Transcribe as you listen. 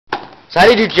So how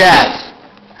do you do jazz?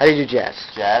 How do you do jazz?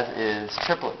 Jazz is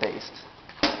triplet based,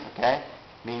 okay?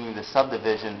 Meaning the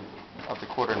subdivision of the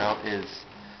quarter note is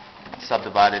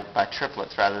subdivided by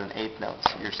triplets rather than eighth notes.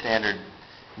 Your standard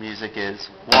music is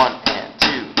 1 and 2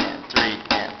 and 3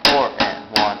 and 4 and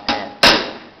 1 and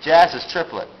 2. Jazz is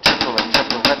triplet, triplet,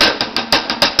 triplet, triplet.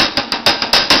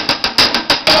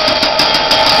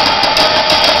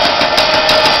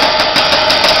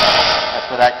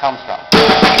 That's where that comes from.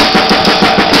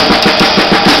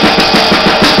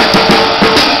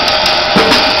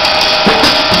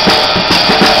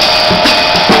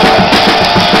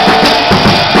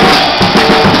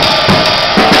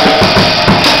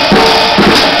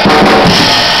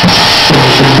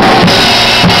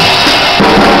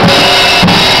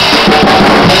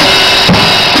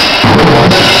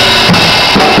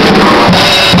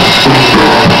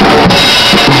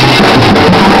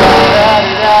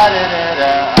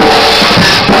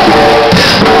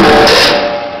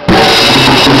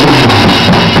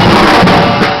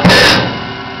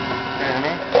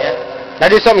 Now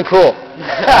do something cool.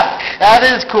 That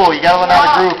is cool. You gotta learn how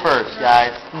to groove first,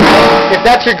 guys. If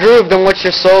that's your groove, then what's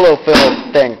your solo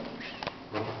fill thing?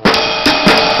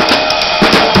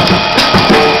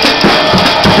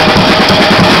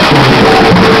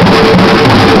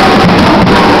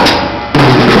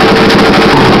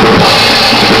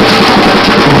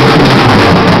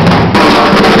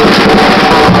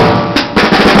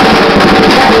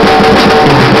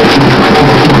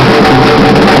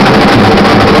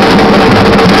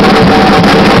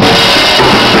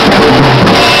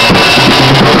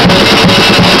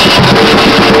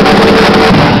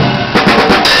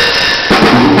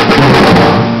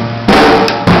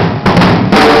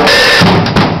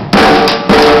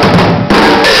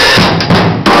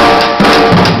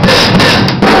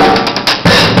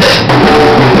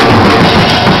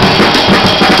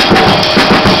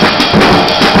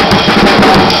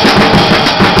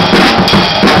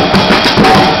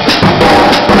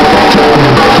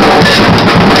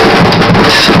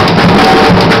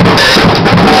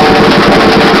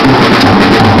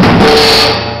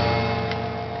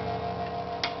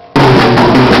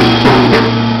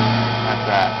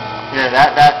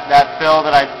 That fill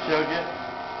that I showed you,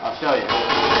 I'll show you.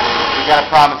 You got to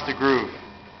promise to groove.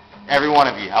 Every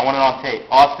one of you. I want it on tape.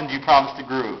 Austin, do you promise to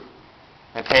groove?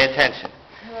 And pay attention.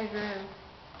 How do I groove?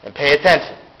 And pay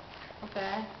attention.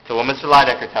 Okay. To what Mr.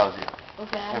 Lidecker tells you.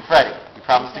 Okay. And Freddie, you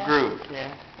promise to groove.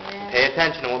 Yeah. Yeah. Pay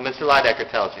attention to what Mr. Lidecker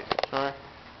tells you. Sure.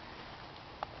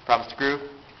 Promise to groove?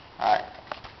 All right.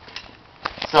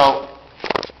 So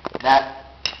that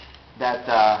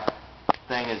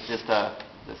thing is just the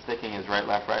sticking is right,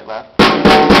 left, right, left. And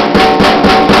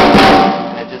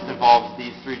it just involves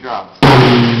these three drums.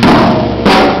 And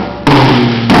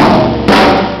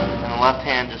the left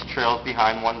hand just trails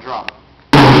behind one drum.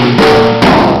 That's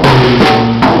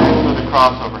where the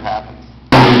crossover happens.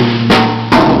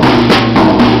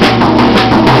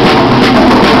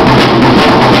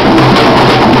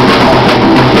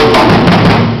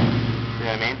 See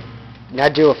what I mean? Now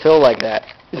do a fill like that.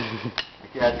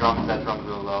 Yeah, that drum's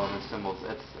really low, and the cymbals,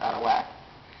 it's out of whack.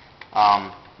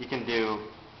 You can do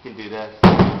this.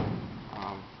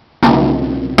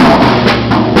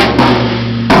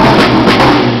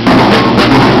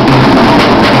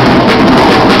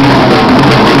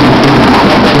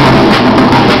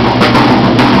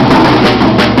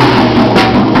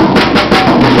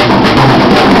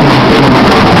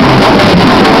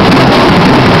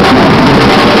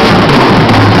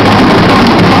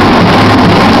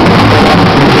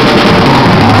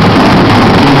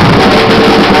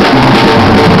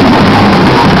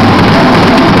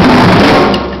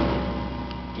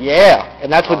 Yeah,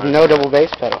 and that's with no double bass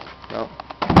pedal. No.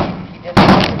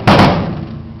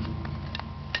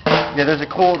 Yeah, there's a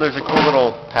cool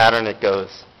little pattern that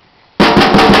goes.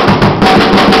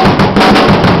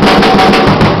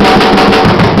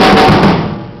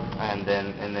 And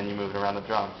then you move it around the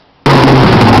drums.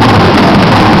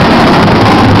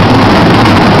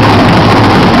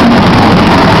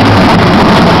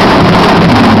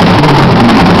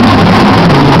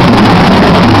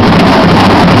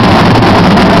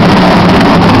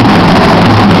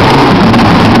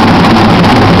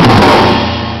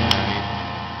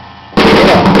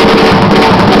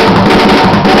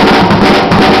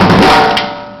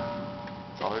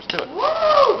 To it.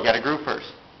 Woo! You got to groove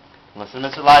first. Listen to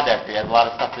Mr. Lidecker. He has a lot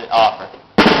of stuff to offer.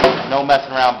 No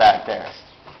messing around back there.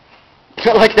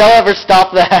 Like they'll ever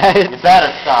stop that. You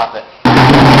better stop it.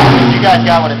 You guys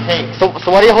got what it takes. So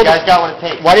why do you hold? You guys got what it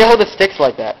takes. Why do you hold the sticks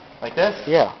like that? Like this?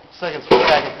 Yeah. So I can switch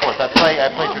back and forth. I play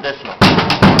traditional.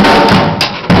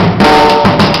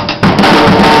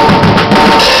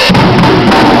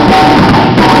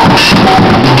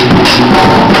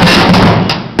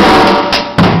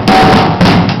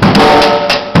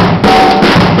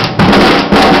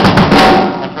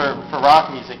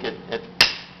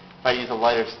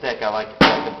 lighter stick, I like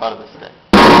the butt of the stick.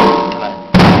 And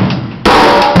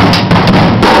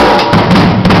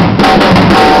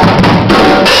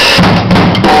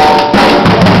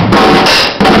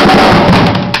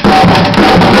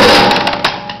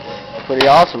Pretty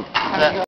awesome.